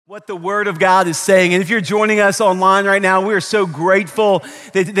What the Word of God is saying. And if you're joining us online right now, we are so grateful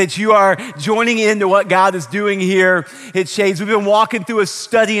that you are joining into what God is doing here at Shades. We've been walking through a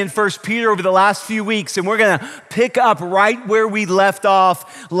study in 1 Peter over the last few weeks, and we're going to pick up right where we left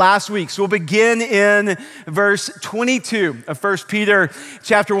off last week. So we'll begin in verse 22 of 1 Peter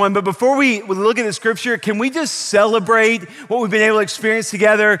chapter 1. But before we look at the scripture, can we just celebrate what we've been able to experience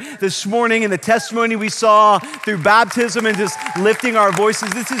together this morning and the testimony we saw through baptism and just lifting our voices?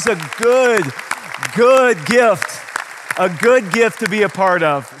 This is a good gift to be a part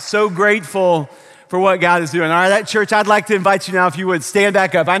of. So grateful for what God is doing. All right, that church, I'd like to invite you now, if you would, stand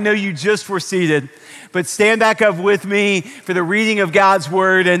back up. I know you just were seated, but stand back up with me for the reading of God's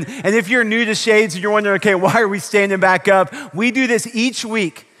word. And if you're new to Shades and you're wondering, okay, why are we standing back up? We do this each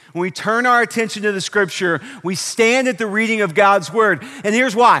week. When we turn our attention to the scripture, we stand at the reading of God's word. And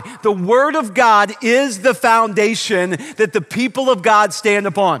here's why. The word of God is the foundation that the people of God stand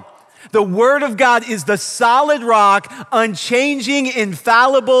upon. The word of God is the solid rock, unchanging,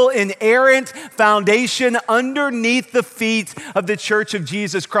 infallible, inerrant foundation underneath the feet of the church of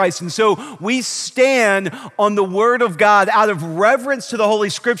Jesus Christ. And so we stand on the word of God out of reverence to the Holy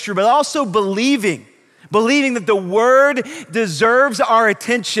Scripture, but also believing that the word deserves our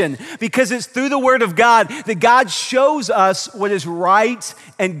attention, because it's through the word of God that God shows us what is right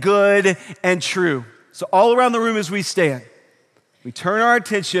and good and true. So all around the room as we stand, we turn our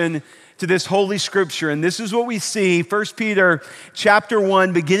attention to this holy scripture, and this is what we see, 1 Peter chapter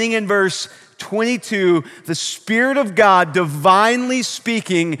 1, beginning in verse 22, the Spirit of God divinely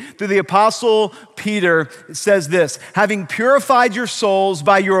speaking through the Apostle Peter, it says this: having purified your souls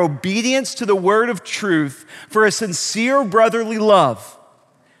by your obedience to the word of truth for a sincere brotherly love,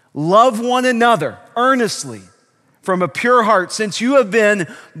 love one another earnestly from a pure heart, since you have been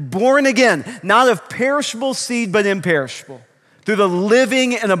born again, not of perishable seed, but imperishable, through the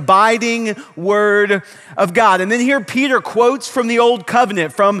living and abiding word of God. And then here Peter quotes from the old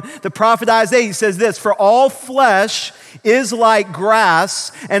covenant, from the prophet Isaiah. He says this: for all flesh is like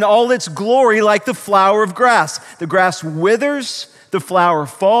grass, and all its glory like the flower of grass. The grass withers, the flower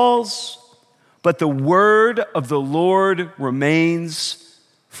falls, but the word of the Lord remains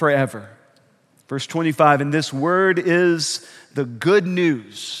forever. Verse 25, and this word is the good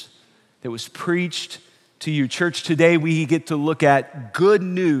news that was preached to you. Church, today we get to look at good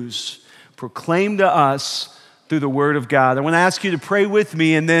news proclaimed to us through the word of God. I want to ask you to pray with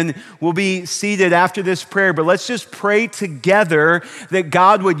me, and then we'll be seated after this prayer. But let's just pray together that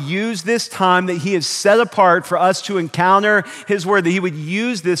God would use this time that he has set apart for us to encounter his word, that he would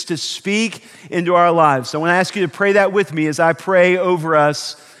use this to speak into our lives. So I want to ask you to pray that with me as I pray over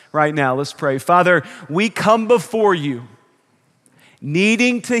us right now. Let's pray. Father, we come before you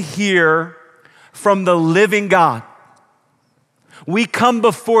needing to hear from the living God. We come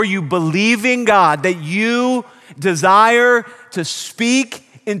before you believing, God, that you desire to speak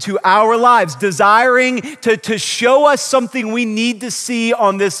into our lives, desiring to show us something we need to see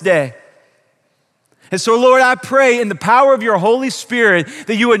on this day. And so, Lord, I pray in the power of your Holy Spirit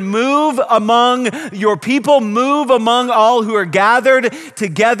that you would move among your people, move among all who are gathered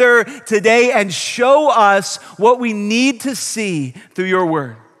together today, and show us what we need to see through your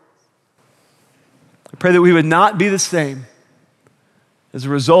word. I pray that we would not be the same as a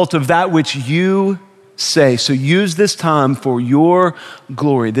result of that which you say. So use this time for your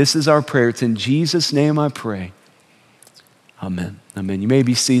glory. This is our prayer. It's in Jesus' name I pray. Amen. Amen. You may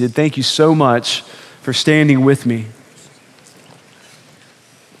be seated. Thank you so much for standing with me.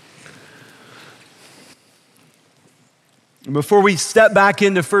 And before we step back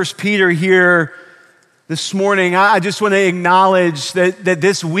into 1 Peter here this morning, I just want to acknowledge that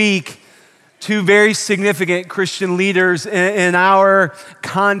this week, two very significant Christian leaders in our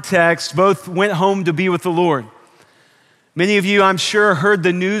context both went home to be with the Lord. Many of you, I'm sure, heard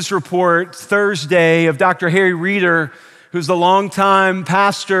the news report Thursday of Dr. Harry Reeder, who's the longtime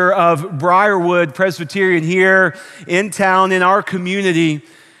pastor of Briarwood Presbyterian here in town in our community.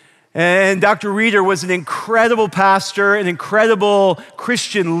 And Dr. Reeder was an incredible pastor, an incredible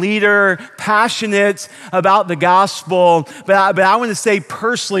Christian leader, passionate about the gospel. But I want to say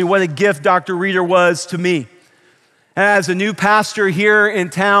personally what a gift Dr. Reeder was to me. As a new pastor here in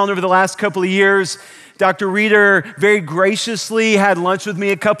town over the last couple of years, Dr. Reeder very graciously had lunch with me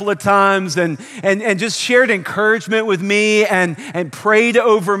a couple of times and just shared encouragement with me and prayed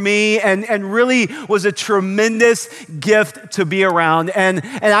over me and really was a tremendous gift to be around. And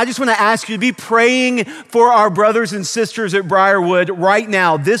I just want to ask you to be praying for our brothers and sisters at Briarwood right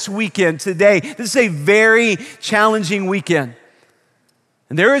now, this weekend, today. This is a very challenging weekend.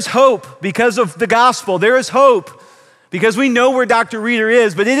 And there is hope because of the gospel. There is hope. because we know where Dr. Reeder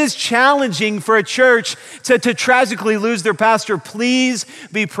is, but it is challenging for a church to tragically lose their pastor. Please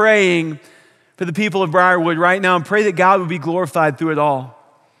be praying for the people of Briarwood right now and pray that God would be glorified through it all.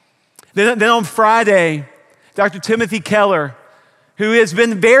 Then on Friday, Dr. Timothy Keller, who has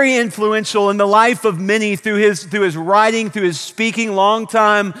been very influential in the life of many through his writing, through his speaking,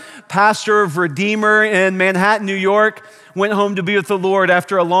 longtime pastor of Redeemer in Manhattan, New York, went home to be with the Lord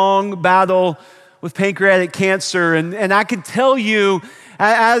after a long battle with pancreatic cancer. And I can tell you,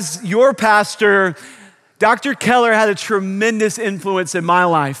 as your pastor, Dr. Keller had a tremendous influence in my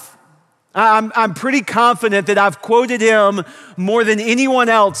life. I'm pretty confident that I've quoted him more than anyone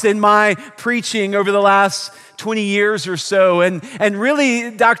else in my preaching over the last 20 years or so. And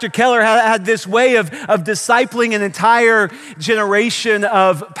really, Dr. Keller had this way of discipling an entire generation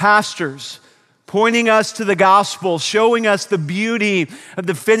of pastors, pointing us to the gospel, showing us the beauty of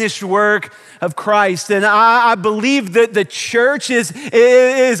the finished work of Christ. And I believe that the church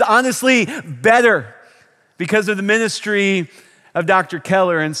is honestly better because of the ministry of Dr.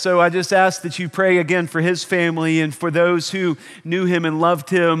 Keller. And so I just ask that you pray again for his family and for those who knew him and loved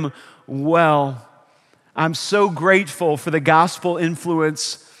him well. I'm so grateful for the gospel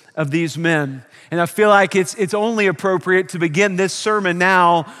influence of these men. And I feel like it's only appropriate to begin this sermon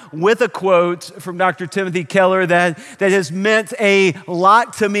now with a quote from Dr. Timothy Keller that has meant a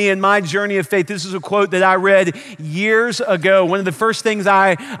lot to me in my journey of faith. This is a quote that I read years ago. One of the first things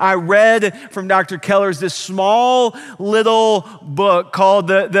I read from Dr. Keller is this small little book called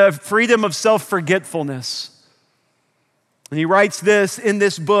The Freedom of Self-Forgetfulness. And he writes this in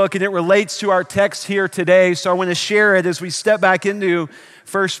this book, and it relates to our text here today. So I want to share it as we step back into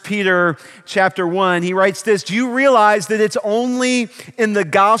 1 Peter chapter 1. He writes this: do you realize that it's only in the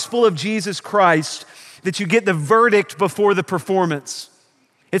gospel of Jesus Christ that you get the verdict before the performance?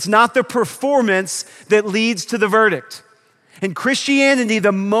 It's not the performance that leads to the verdict. In Christianity,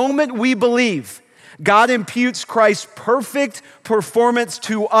 the moment we believe, God imputes Christ's perfect performance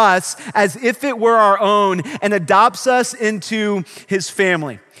to us as if it were our own and adopts us into his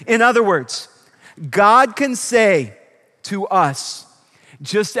family. In other words, God can say to us,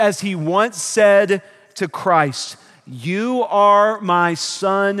 just as he once said to Christ, "You are my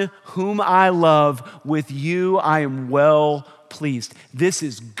son whom I love. With you I am well pleased." This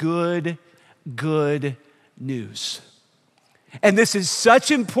is good news. And this is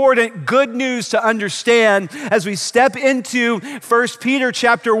such important good news to understand as we step into 1 Peter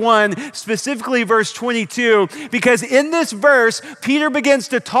chapter 1, specifically verse 22, because in this verse, Peter begins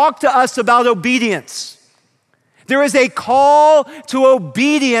to talk to us about obedience. There is a call to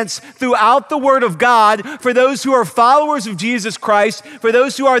obedience throughout the Word of God for those who are followers of Jesus Christ, for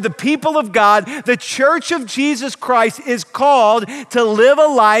those who are the people of God. The church of Jesus Christ is called to live a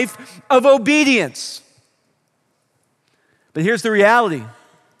life of obedience. But here's the reality.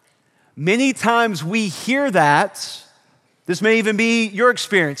 Many times we hear that. This may even be your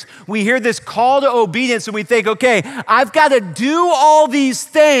experience. We hear this call to obedience and we think, okay, I've got to do all these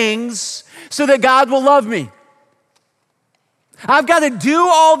things so that God will love me. I've got to do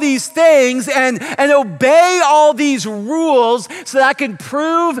all these things and obey all these rules so that I can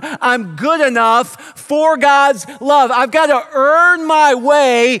prove I'm good enough for God's love. I've got to earn my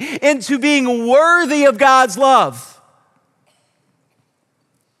way into being worthy of God's love.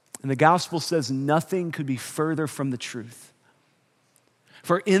 And the gospel says nothing could be further from the truth.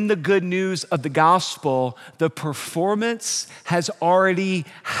 For in the good news of the gospel, the performance has already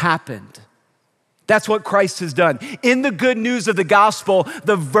happened. That's what Christ has done. In the good news of the gospel,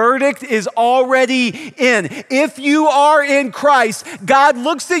 the verdict is already in. If you are in Christ, God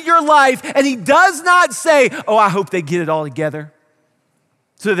looks at your life and he does not say, "Oh, I hope they get it all together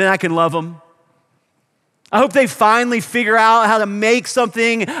so then I can love them. I hope they finally figure out how to make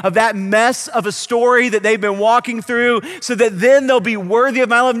something of that mess of a story that they've been walking through so that then they'll be worthy of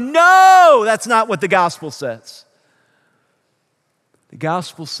my love." No, that's not what the gospel says. The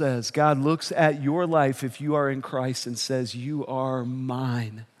gospel says God looks at your life if you are in Christ and says, "You are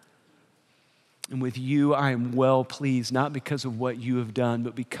mine. And with you I am well pleased, not because of what you have done,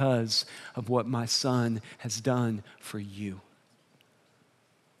 but because of what my son has done for you."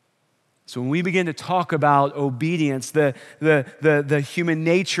 So when we begin to talk about obedience, the human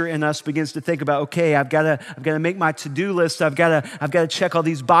nature in us begins to think about, okay, I've got to make my to-do list. I've got to check all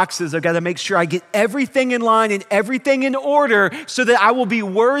these boxes. I've got to make sure I get everything in line and everything in order so that I will be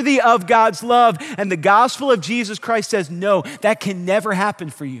worthy of God's love. And the gospel of Jesus Christ says, no, that can never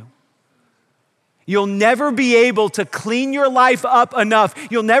happen for you. You'll never be able to clean your life up enough.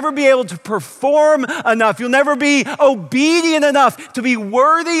 You'll never be able to perform enough. You'll never be obedient enough to be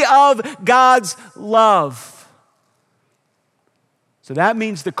worthy of God's love. So that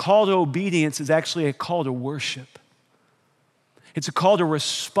means the call to obedience is actually a call to worship. It's a call to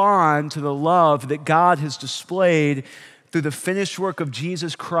respond to the love that God has displayed through the finished work of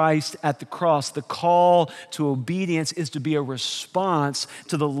Jesus Christ at the cross. The call to obedience is to be a response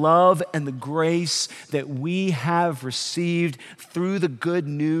to the love and the grace that we have received through the good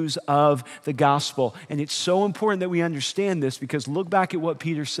news of the gospel. And it's so important that we understand this, because look back at what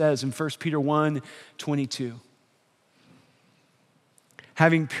Peter says in 1 Peter 1:22.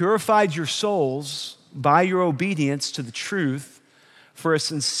 Having purified your souls by your obedience to the truth, for a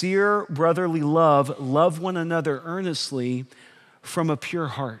sincere brotherly love, love one another earnestly from a pure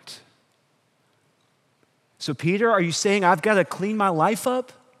heart. So, Peter, are you saying I've got to clean my life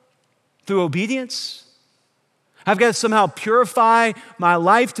up through obedience? I've got to somehow purify my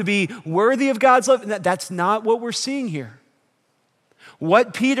life to be worthy of God's love? That's not what we're seeing here.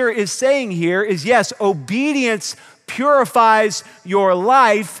 What Peter is saying here is, yes, obedience purifies your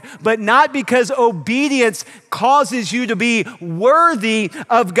life, but not because obedience causes you to be worthy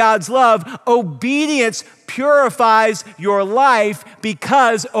of God's love. Obedience purifies your life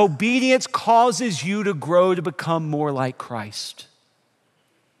because obedience causes you to grow to become more like Christ.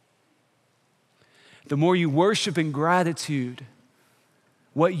 The more you worship in gratitude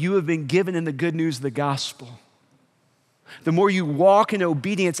what you have been given in the good news of the gospel, the more you walk in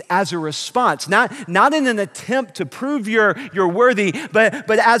obedience as a response, not in an attempt to prove you're worthy, but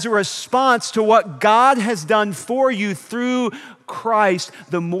as a response to what God has done for you through Christ,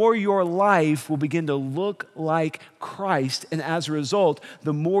 the more your life will begin to look like Christ. And as a result,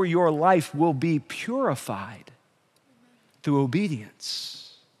 the more your life will be purified through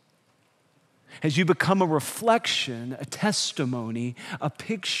obedience. As you become a reflection, a testimony, a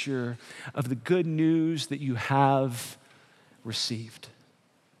picture of the good news that you have received.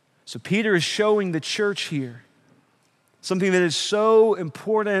 So Peter is showing the church here something that is so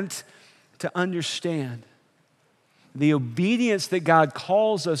important to understand. The obedience that God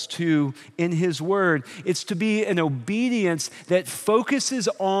calls us to in His Word, it's to be an obedience that focuses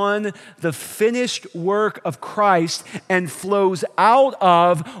on the finished work of Christ and flows out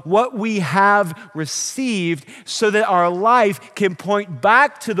of what we have received, so that our life can point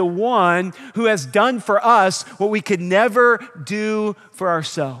back to the one who has done for us what we could never do for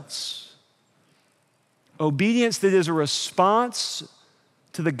ourselves. Obedience that is a response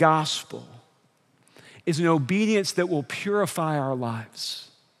to the gospel is an obedience that will purify our lives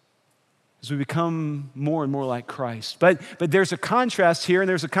as we become more and more like Christ. But there's a contrast here, and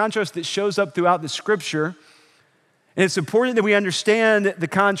there's a contrast that shows up throughout the scripture, and it's important that we understand the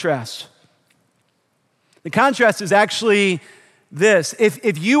contrast. The contrast is actually this.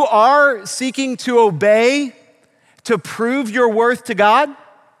 If you are seeking to obey to prove your worth to God,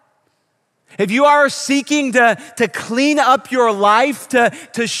 if you are seeking to clean up your life,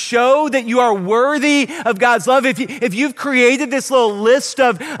 to show that you are worthy of God's love, if you've created this little list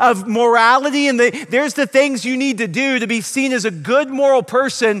of morality, and there's the things you need to do to be seen as a good moral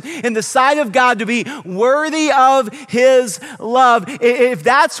person in the sight of God, to be worthy of His love, if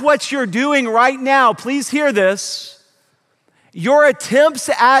that's what you're doing right now, please hear this. Your attempts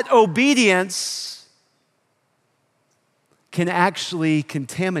at obedience can actually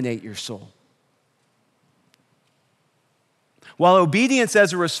contaminate your soul. While obedience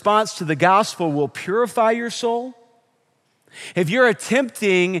as a response to the gospel will purify your soul, if you're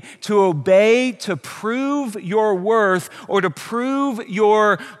attempting to obey to prove your worth or to prove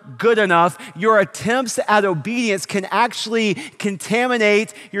you're good enough, your attempts at obedience can actually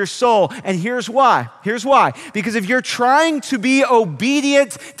contaminate your soul. And here's why. Because if you're trying to be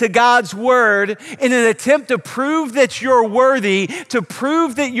obedient to God's word in an attempt to prove that you're worthy, to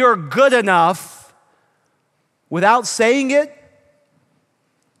prove that you're good enough, without saying it,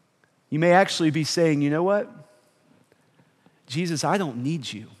 you may actually be saying, you know what? Jesus, I don't need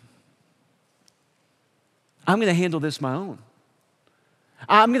you. I'm going to handle this my own.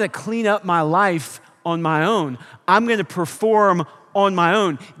 I'm going to clean up my life on my own. I'm going to perform on my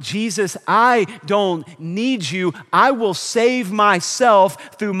own. Jesus, I don't need you. I will save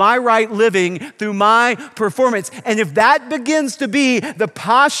myself through my right living, through my performance. And if that begins to be the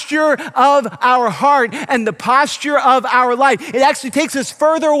posture of our heart and the posture of our life, it actually takes us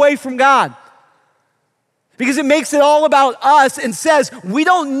further away from God. Because it makes it all about us and says, we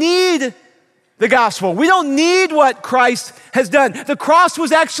don't need the gospel. We don't need what Christ has done. The cross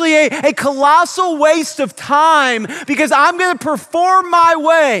was actually a colossal waste of time, because I'm going to perform my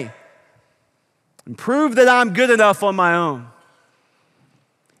way and prove that I'm good enough on my own.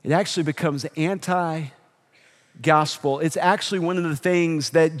 It actually becomes anti-gospel. It's actually one of the things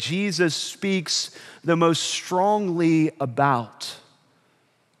that Jesus speaks the most strongly about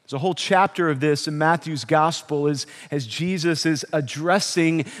There's a whole chapter of this in Matthew's gospel as Jesus is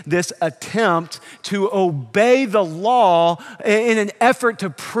addressing this attempt to obey the law in an effort to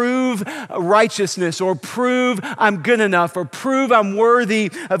prove righteousness or prove I'm good enough or prove I'm worthy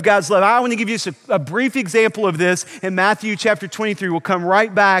of God's love. I want to give you a brief example of this in Matthew chapter 23. We'll come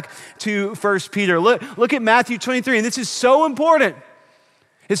right back to 1 Peter. Look at Matthew 23, and this is so important.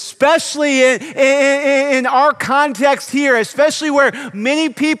 Especially in our context here, especially where many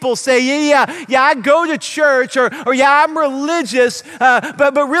people say, yeah, I go to church, or yeah, I'm religious,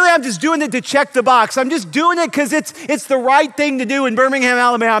 but really I'm just doing it to check the box. I'm just doing it because it's the right thing to do in Birmingham,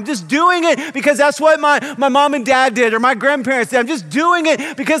 Alabama. I'm just doing it because that's what my mom and dad did, or my grandparents did. I'm just doing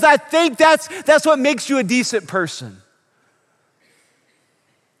it because I think that's what makes you a decent person.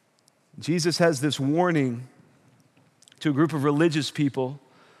 Jesus has this warning to a group of religious people.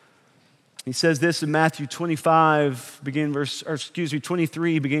 He says this in Matthew 23, beginning in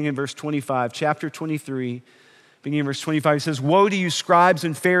verse 25, chapter 23, beginning in verse 25. He says, "Woe to you, scribes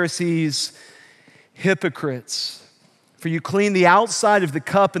and Pharisees, hypocrites! For you clean the outside of the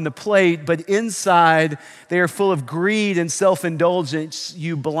cup and the plate, but inside they are full of greed and self-indulgence.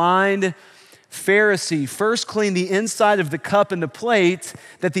 You blind Pharisee, first clean the inside of the cup and the plate,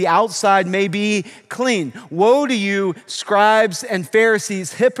 that the outside may be clean. Woe to you, scribes and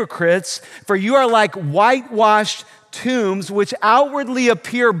Pharisees, hypocrites, for you are like whitewashed tombs, which outwardly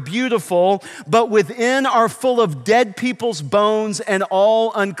appear beautiful, but within are full of dead people's bones and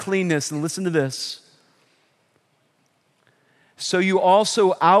all uncleanness." And listen to this. "So you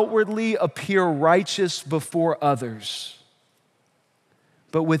also outwardly appear righteous before others,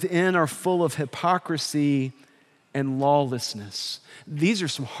 but within are full of hypocrisy and lawlessness." These are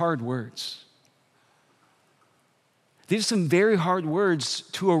some hard words. These are some very hard words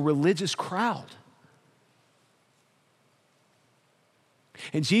to a religious crowd.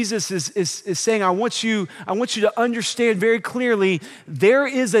 And Jesus is saying, I want you to understand very clearly, there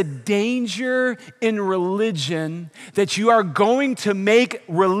is a danger in religion that you are going to make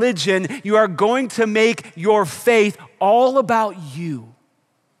religion, you are going to make your faith all about you.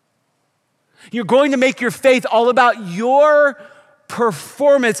 You're going to make your faith all about your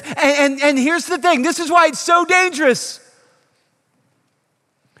performance. And here's the thing, this is why it's so dangerous.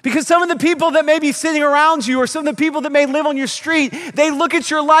 Because some of the people that may be sitting around you, or some of the people that may live on your street, they look at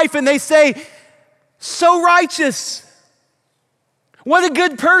your life and they say, so righteous. What a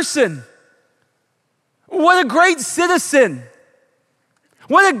good person. What a great citizen.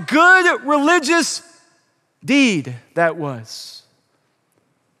 What a good religious deed that was.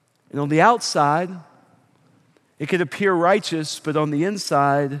 And on the outside, it could appear righteous, but on the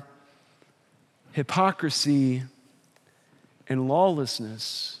inside, hypocrisy and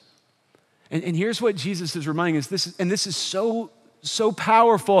lawlessness. And here's what Jesus is reminding us. This is so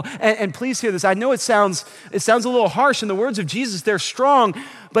powerful. And please hear this. I know it sounds a little harsh, and the words of Jesus, they're strong,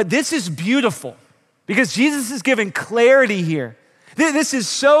 but this is beautiful because Jesus is giving clarity here. This is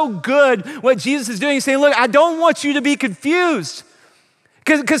so good what Jesus is doing. He's saying, look, I don't want you to be confused.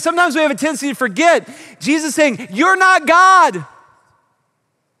 Because sometimes we have a tendency to forget. Jesus is saying, you're not God.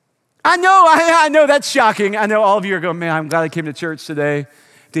 I know that's shocking. I know all of you are going, man, I'm glad I came to church today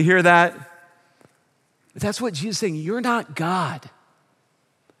to hear that. But that's what Jesus is saying. You're not God.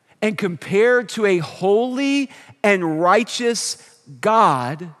 And compared to a holy and righteous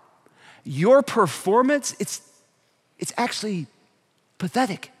God, your performance, it's actually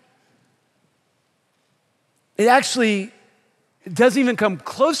pathetic. It actually doesn't even come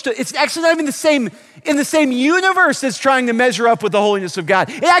close to, it's actually not even in the same universe as trying to measure up with the holiness of God.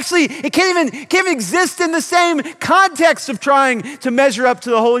 It can't even exist in the same context of trying to measure up to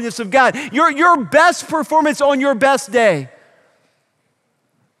the holiness of God. Your best performance on your best day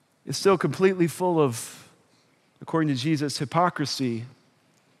is still completely full of, according to Jesus, hypocrisy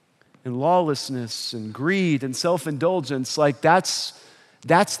and lawlessness and greed and self-indulgence. Like that's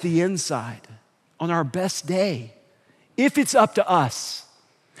the inside on our best day. If it's up to us,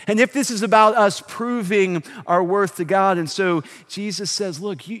 and if this is about us proving our worth to God. And so Jesus says,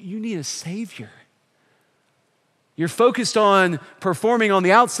 look, you need a Savior. You're focused on performing on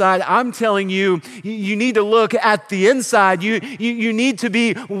the outside. I'm telling you, you need to look at the inside. You need to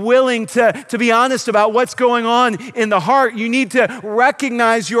be willing to be honest about what's going on in the heart. You need to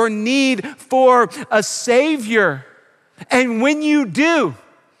recognize your need for a Savior. And when you do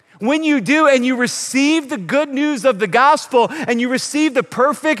and you receive the good news of the gospel and you receive the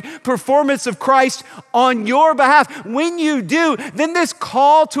perfect performance of Christ on your behalf, when you do, then this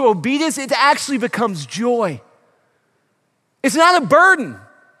call to obedience, it actually becomes joy. It's not a burden.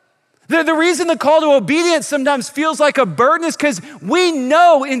 The reason the call to obedience sometimes feels like a burden is because we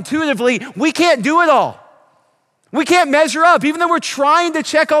know intuitively we can't do it all. We can't measure up. Even though we're trying to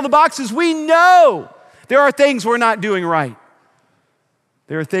check all the boxes, we know there are things we're not doing right.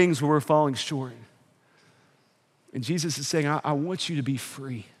 There are things where we're falling short. And Jesus is saying, I want you to be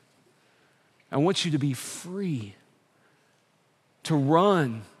free. I want you to be free to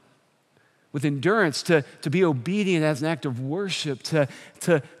run with endurance, to be obedient as an act of worship,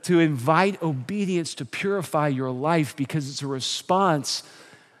 to invite obedience to purify your life because it's a response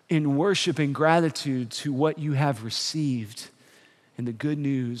in worship and gratitude to what you have received in the good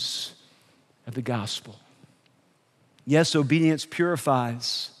news of the gospel. Yes, obedience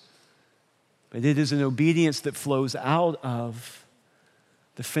purifies, but it is an obedience that flows out of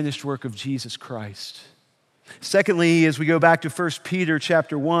the finished work of Jesus Christ. Secondly, as we go back to 1 Peter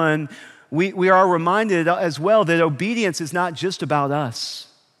chapter 1, we are reminded as well that obedience is not just about us.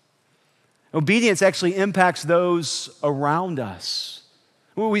 Obedience actually impacts those around us.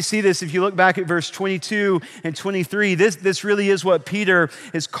 Well, we see this if you look back at verse 22 and 23. This really is what Peter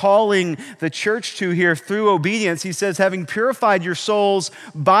is calling the church to here through obedience. He says, having purified your souls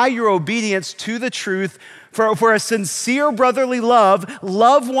by your obedience to the truth, for a sincere brotherly love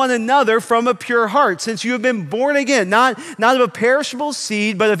one another from a pure heart, since you have been born again, not of a perishable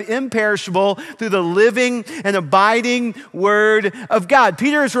seed, but of imperishable, through the living and abiding word of God.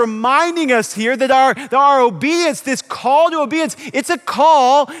 Peter is reminding us here that our obedience, this call to obedience, it's a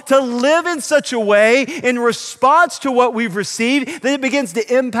call to live in such a way in response to what we've received that it begins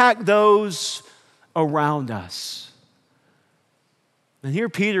to impact those around us. And here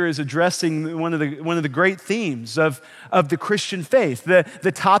Peter is addressing one of the great themes of the Christian faith,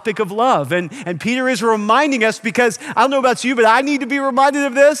 the topic of love. And Peter is reminding us, because I don't know about you, but I need to be reminded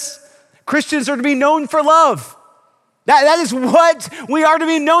of this. Christians are to be known for love. That is what we are to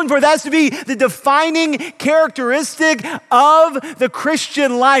be known for. That's to be the defining characteristic of the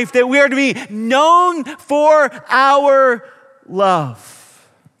Christian life, that we are to be known for our love.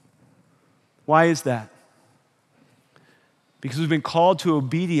 Why is that? Because we've been called to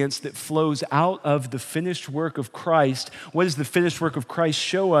obedience that flows out of the finished work of Christ. What does the finished work of Christ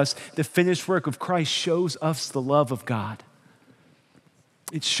show us? The finished work of Christ shows us the love of God.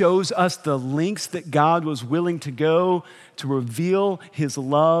 It shows us the lengths that God was willing to go to reveal his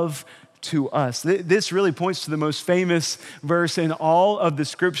love to us. This really points to the most famous verse in all of the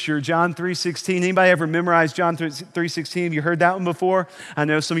scripture, John 3:16. Anybody ever memorized John 3:16? Have you heard that one before? I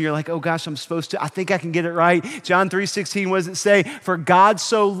know some of you are like, oh gosh, I'm supposed to. I think I can get it right. John 3:16, what does it say? For God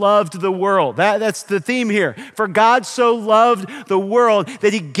so loved the world. That's the theme here. For God so loved the world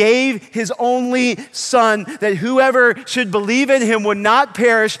that he gave his only son, that whoever should believe in him would not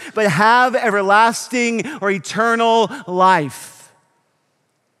perish, but have everlasting or eternal life.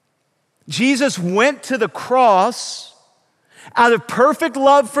 Jesus went to the cross out of perfect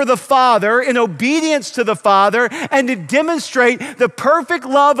love for the Father, in obedience to the Father, and to demonstrate the perfect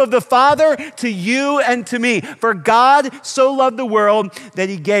love of the Father to you and to me. For God so loved the world that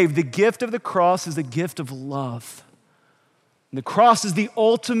he gave. The gift of the cross is a gift of love. And the cross is the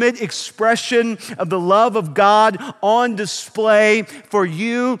ultimate expression of the love of God on display for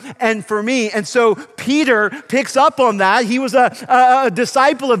you and for me. And so Peter picks up on that. He was a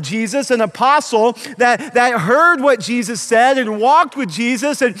disciple of Jesus, an apostle that heard what Jesus said and walked with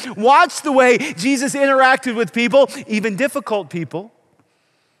Jesus and watched the way Jesus interacted with people, even difficult people,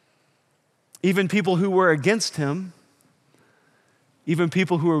 even people who were against him. Even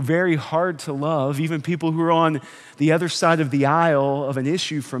people who are very hard to love, even people who are on the other side of the aisle of an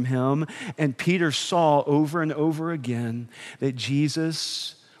issue from him. And Peter saw over and over again that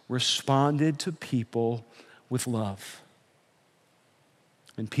Jesus responded to people with love.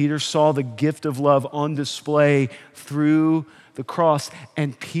 And Peter saw the gift of love on display through the cross.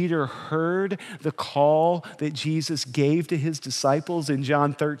 And Peter heard the call that Jesus gave to his disciples in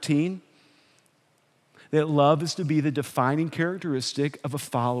John 13. That love is to be the defining characteristic of a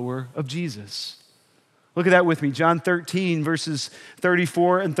follower of Jesus. Look at that with me. John 13, verses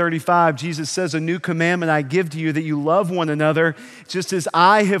 34 and 35. Jesus says, a new commandment I give to you, that you love one another. Just as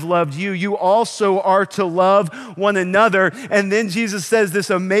I have loved you, you also are to love one another. And then Jesus says this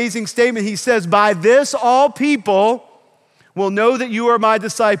amazing statement. He says, by this all people will know that you are my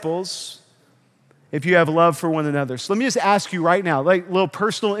disciples, if you have love for one another. So let me just ask you right now, like a little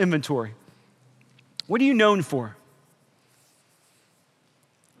personal inventory. What are you known for?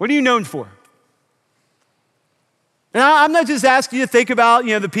 What are you known for? And I'm not just asking you to think about,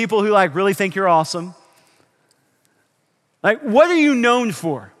 the people who really think you're awesome. What are you known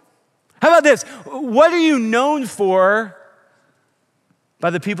for? How about this? What are you known for by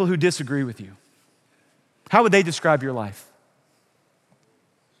the people who disagree with you? How would they describe your life?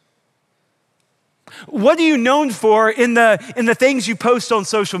 What are you known for in the things you post on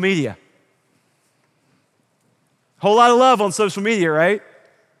social media? Whole lot of love on social media, right?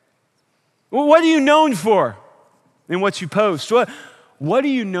 Well, what are you known for in what you post? What are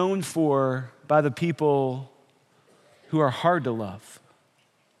you known for by the people who are hard to love?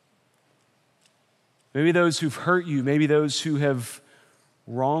 Maybe those who've hurt you, maybe those who have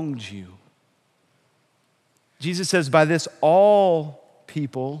wronged you. Jesus says, by this all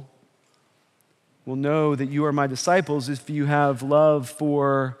people will know that you are my disciples if you have love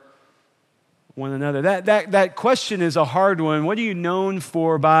for one another. That question is a hard one. What are you known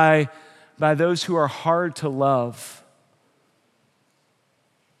for by those who are hard to love?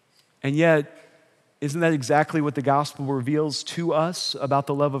 And yet, isn't that exactly what the gospel reveals to us about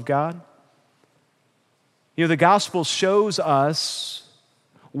the love of God? You know, the gospel shows us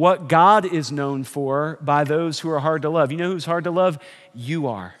what God is known for by those who are hard to love. You know who's hard to love? You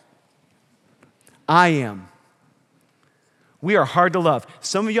are. I am. We are hard to love.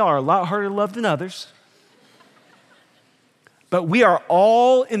 Some of y'all are a lot harder to love than others. But we are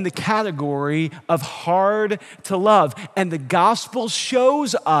all in the category of hard to love. And the gospel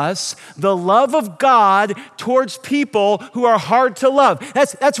shows us the love of God towards people who are hard to love.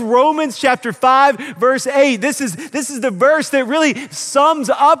 That's Romans chapter 5, verse 8. This is the verse that really sums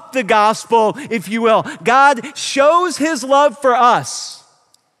up the gospel, if you will. God shows his love for us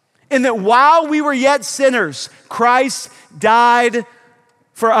in that while we were yet sinners, Christ died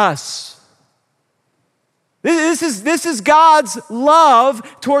for us. This is God's love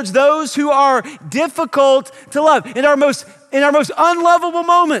towards those who are difficult to love in our most unlovable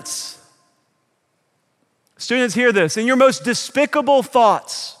moments. Students, hear this. In your most despicable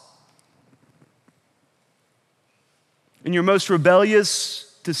thoughts, in your most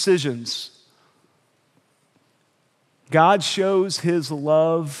rebellious decisions, God shows his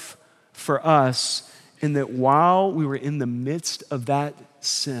love for us in that while we were in the midst of that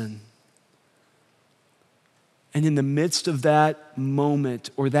sin, and in the midst of that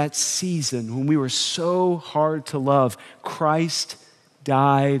moment or that season when we were so hard to love, Christ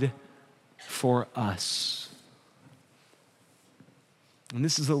died for us. And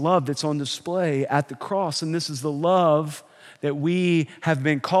this is the love that's on display at the cross, and this is the love that we have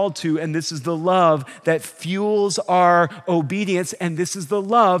been called to, and this is the love that fuels our obedience, and this is the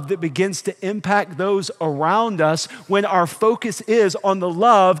love that begins to impact those around us when our focus is on the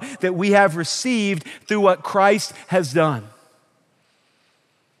love that we have received through what Christ has done.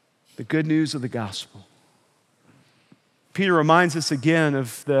 The good news of the gospel. Peter reminds us again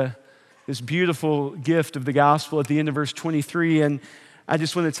of this beautiful gift of the gospel at the end of verse 23, and I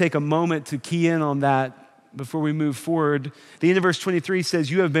just want to take a moment to key in on that before we move forward. The end of verse 23 says,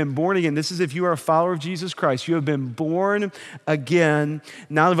 you have been born again. This is if you are a follower of Jesus Christ. You have been born again,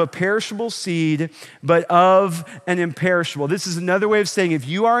 not of a perishable seed, but of an imperishable. This is another way of saying if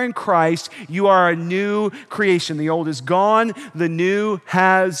you are in Christ, you are a new creation. The old is gone, the new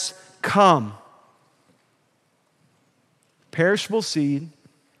has come. Perishable seed,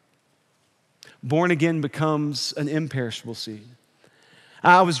 born again becomes an imperishable seed.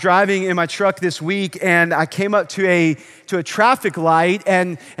 I was driving in my truck this week, and I came up to a traffic light,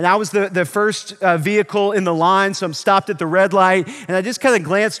 and I was the first vehicle in the line, so I'm stopped at the red light, and I just kind of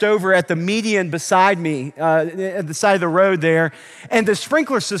glanced over at the median beside me, at the side of the road there, and the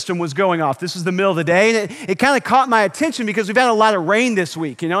sprinkler system was going off. This was the middle of the day, and it kind of caught my attention because we've had a lot of rain this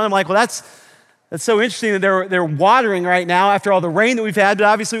week, and I'm like, well, that's so interesting that they're watering right now after all the rain that we've had, but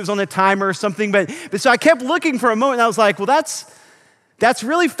obviously it was on a timer or something, but so I kept looking for a moment, and I was like, well, that's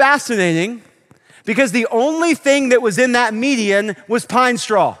really fascinating because the only thing that was in that median was pine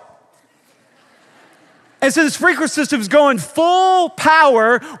straw. And so the sprinkler system's going full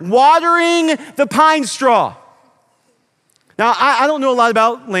power, watering the pine straw. Now, I don't know a lot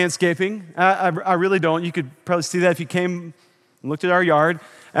about landscaping. I really don't. You could probably see that if you came and looked at our yard.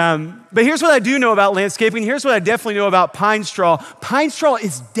 But here's what I do know about landscaping. Here's what I definitely know about pine straw. Pine straw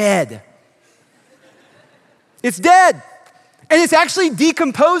is dead. It's dead. And it's actually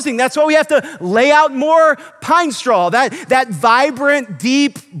decomposing. That's why we have to lay out more pine straw. That vibrant,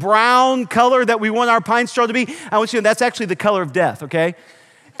 deep brown color that we want our pine straw to be, I want you to know that's actually the color of death, okay?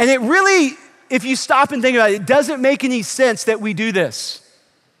 And it really, if you stop and think about it, it doesn't make any sense that we do this.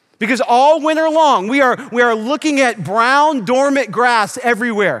 Because all winter long, we are looking at brown, dormant grass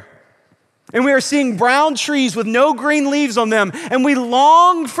everywhere. And we are seeing brown trees with no green leaves on them. And we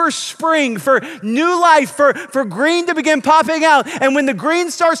long for spring, for new life, for green to begin popping out. And when the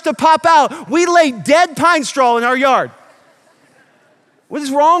green starts to pop out, we lay dead pine straw in our yard. What is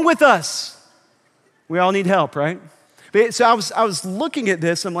wrong with us? We all need help, right? So I was looking at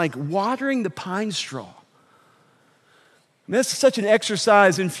this, I'm like, watering the pine straw. I mean, that's such an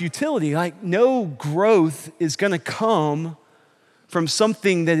exercise in futility. Like, no growth is gonna come from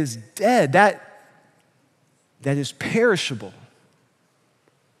something that is dead, that is perishable.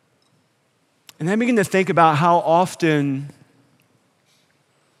 And I begin to think about how often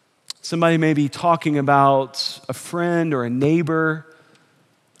somebody may be talking about a friend or a neighbor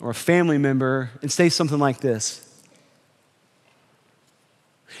or a family member and say something like this.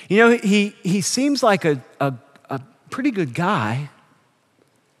 You know, he seems like a pretty good guy,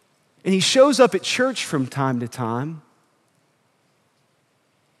 and he shows up at church from time to time.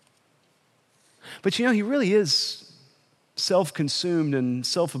 But you know, he really is self-consumed and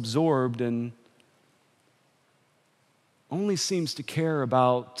self-absorbed and only seems to care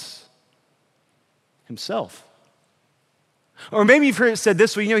about himself. Or maybe you've heard it said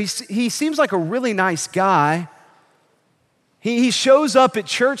this way, you know, he seems like a really nice guy. He shows up at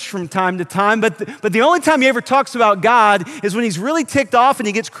church from time to time, but the only time he ever talks about God is when he's really ticked off and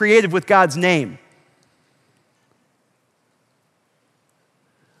he gets creative with God's name.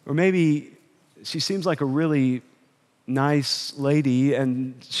 Or maybe she seems like a really nice lady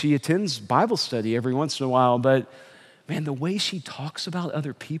and she attends Bible study every once in a while, but man, the way she talks about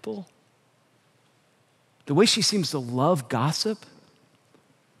other people, the way she seems to love gossip,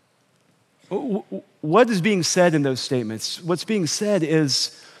 what is being said in those statements? What's being said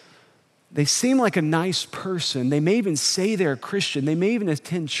is they seem like a nice person. They may even say they're a Christian. They may even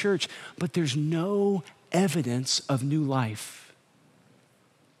attend church, but there's no evidence of new life.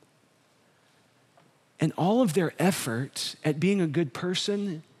 And all of their effort at being a good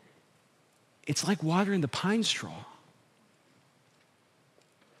person, it's like watering the pine straw.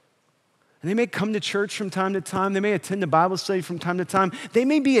 And they may come to church from time to time. They may attend a Bible study from time to time. They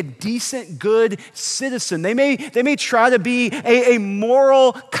may be a decent, good citizen. They may try to be a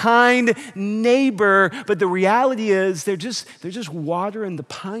moral, kind neighbor, but the reality is they're just watering the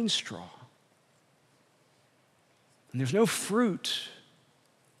pine straw. And there's no fruit.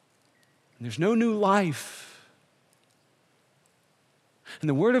 And there's no new life. And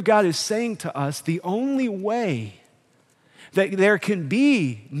the Word of God is saying to us, the only way that there can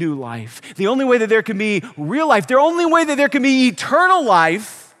be new life, the only way that there can be real life, the only way that there can be eternal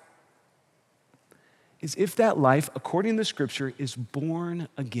life is if that life, according to Scripture, is born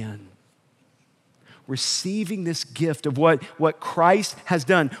again. Receiving this gift of what Christ has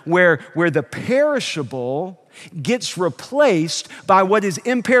done, where the perishable gets replaced by what is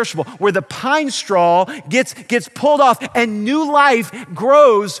imperishable, where the pine straw gets pulled off and new life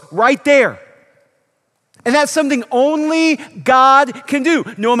grows right there. And that's something only God can do.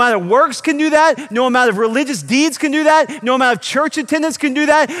 No amount of works can do that. No amount of religious deeds can do that. No amount of church attendance can do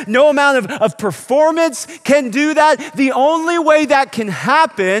that. No amount of performance can do that. The only way that can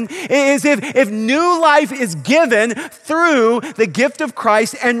happen is if new life is given through the gift of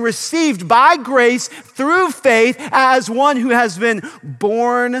Christ and received by grace through faith as one who has been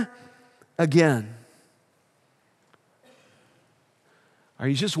born again. Are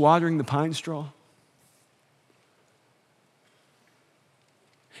you just watering the pine straw?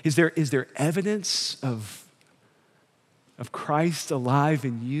 Is there evidence of Christ alive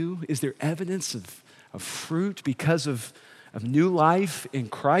in you? Is there evidence of fruit because of new life in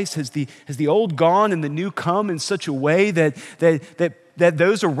Christ? Has the old gone and the new come in such a way that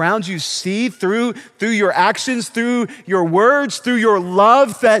those around you see through your actions, through your words, through your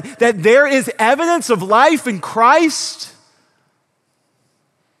love, that there is evidence of life in Christ?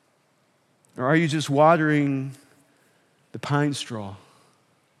 Or are you just watering the pine straw?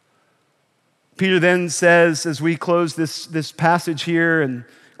 Peter then says, as we close this passage here and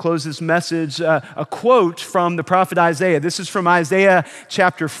close this message, a quote from the prophet Isaiah. This is from Isaiah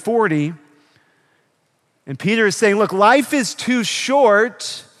chapter 40. And Peter is saying, look, life is too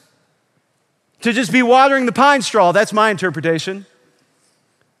short to just be watering the pine straw. That's my interpretation.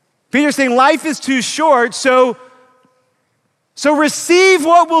 Peter's saying life is too short, so receive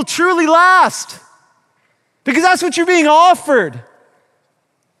what will truly last. Because that's what you're being offered.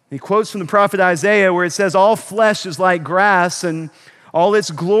 He quotes from the prophet Isaiah where it says, all flesh is like grass and all its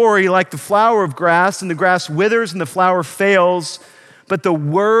glory like the flower of grass, and the grass withers and the flower fails, but the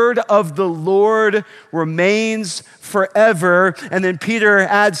word of the Lord remains forever. And then Peter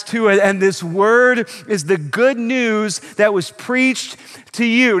adds to it, and this word is the good news that was preached to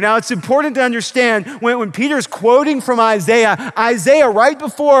you. Now, it's important to understand when Peter's quoting from Isaiah right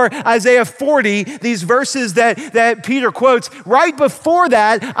before Isaiah 40, these verses that Peter quotes, right before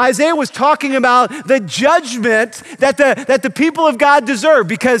that, Isaiah was talking about the judgment that the people of God deserve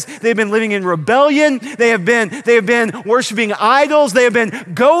because they've been living in rebellion, they have been worshiping idols, they have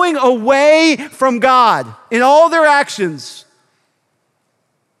been going away from God in all their actions.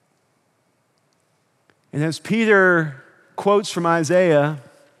 And as Peter quotes from Isaiah,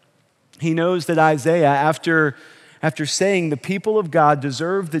 he knows that Isaiah, after saying the people of God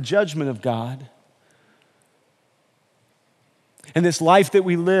deserve the judgment of God, and this life that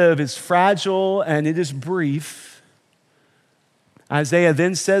we live is fragile and it is brief, Isaiah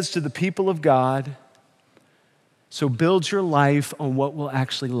then says to the people of God, so build your life on what will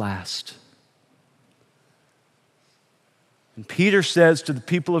actually last. And Peter says to the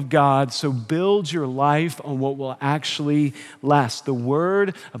people of God, so build your life on what will actually last. The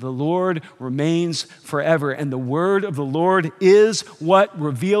word of the Lord remains forever. And the word of the Lord is what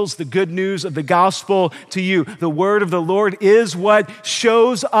reveals the good news of the gospel to you. The word of the Lord is what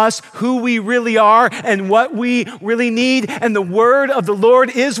shows us who we really are and what we really need. And the word of the Lord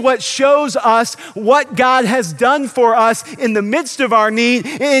is what shows us what God has done for us in the midst of our need,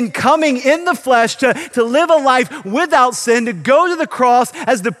 in coming in the flesh to live a life without sin, to go to the cross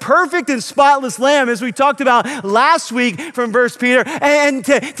as the perfect and spotless lamb, as we talked about last week from 1 Peter, and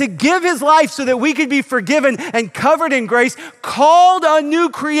to give his life so that we could be forgiven and covered in grace, called a new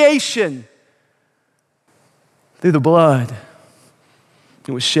creation through the blood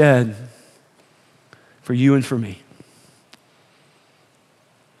that was shed for you and for me.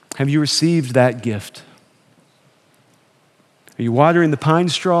 Have you received that gift? Are you watering the pine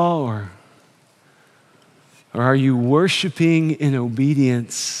straw, or are you worshiping in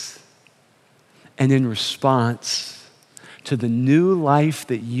obedience and in response to the new life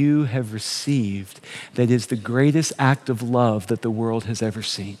that you have received that is the greatest act of love that the world has ever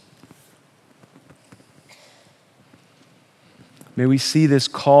seen? May we see this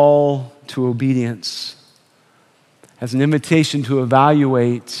call to obedience as an invitation to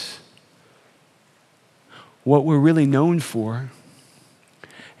evaluate what we're really known for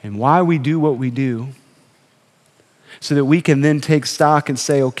and why we do what we do, so that we can then take stock and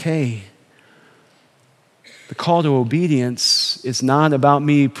say, okay, the call to obedience is not about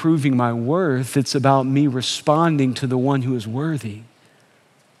me proving my worth, it's about me responding to the one who is worthy.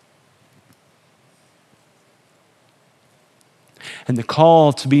 And the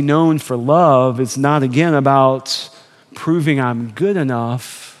call to be known for love is not, again, about proving I'm good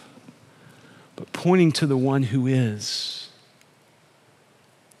enough, but pointing to the one who is.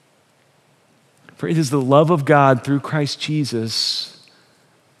 For it is the love of God through Christ Jesus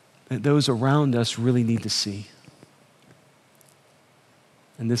that those around us really need to see.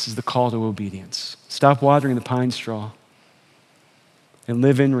 And this is the call to obedience. Stop watering the pine straw and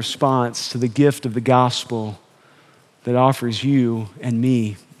live in response to the gift of the gospel that offers you and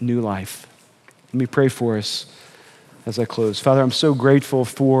me new life. Let me pray for us as I close. Father, I'm so grateful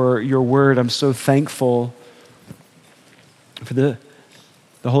for your word. I'm so thankful for the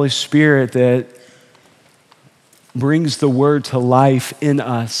Holy Spirit that brings the word to life in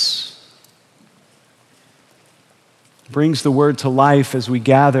us, brings the word to life as we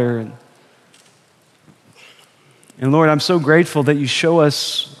gather. And Lord, I'm so grateful that you show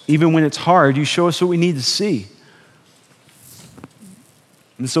us, even when it's hard, you show us what we need to see.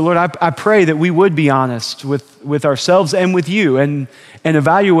 And so, Lord, I pray that we would be honest with ourselves and with you and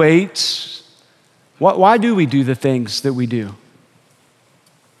evaluate why do we do the things that we do?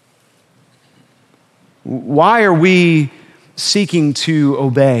 Why are we seeking to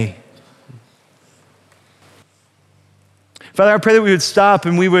obey? Father, I pray that we would stop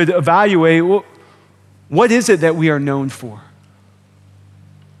and we would evaluate, what is it that we are known for?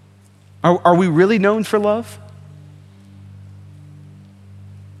 Are we really known for love?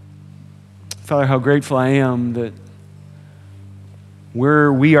 Father, how grateful I am that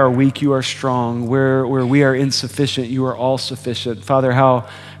where we are weak, you are strong. Where we are insufficient, you are all sufficient. Father, how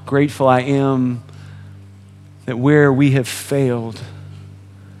grateful I am that where we have failed,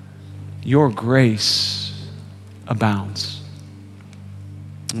 your grace abounds.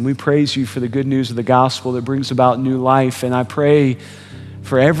 And we praise you for the good news of the gospel that brings about new life. And I pray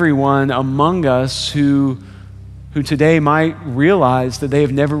for everyone among us who today might realize that they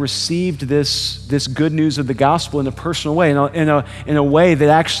have never received this good news of the gospel in a personal way, in a way that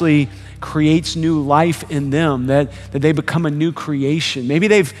actually creates new life in them, that they become a new creation. Maybe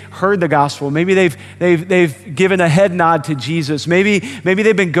they've heard the gospel. Maybe they've given a head nod to Jesus. Maybe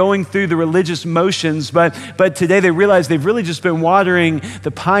they've been going through the religious motions, but today they realize they've really just been watering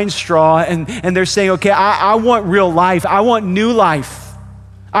the pine straw, and they're saying, okay, I want real life. I want new life.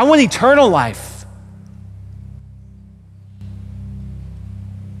 I want eternal life.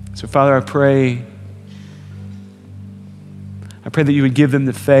 So Father, I pray that you would give them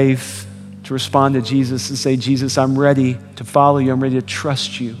the faith to respond to Jesus and say, Jesus, I'm ready to follow you. I'm ready to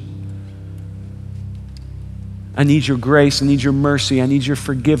trust you. I need your grace. I need your mercy. I need your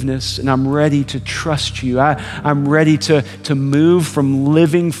forgiveness. And I'm ready to trust you. I'm ready to move from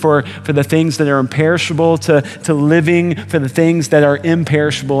living for the things that are imperishable to living for the things that are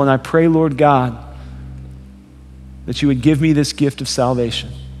imperishable. And I pray, Lord God, that you would give me this gift of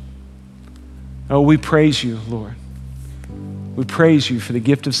salvation. Oh, we praise you, Lord. We praise you for the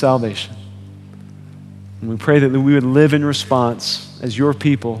gift of salvation. And we pray that we would live in response as your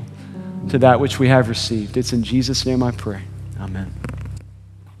people to that which we have received. It's in Jesus' name I pray. Amen.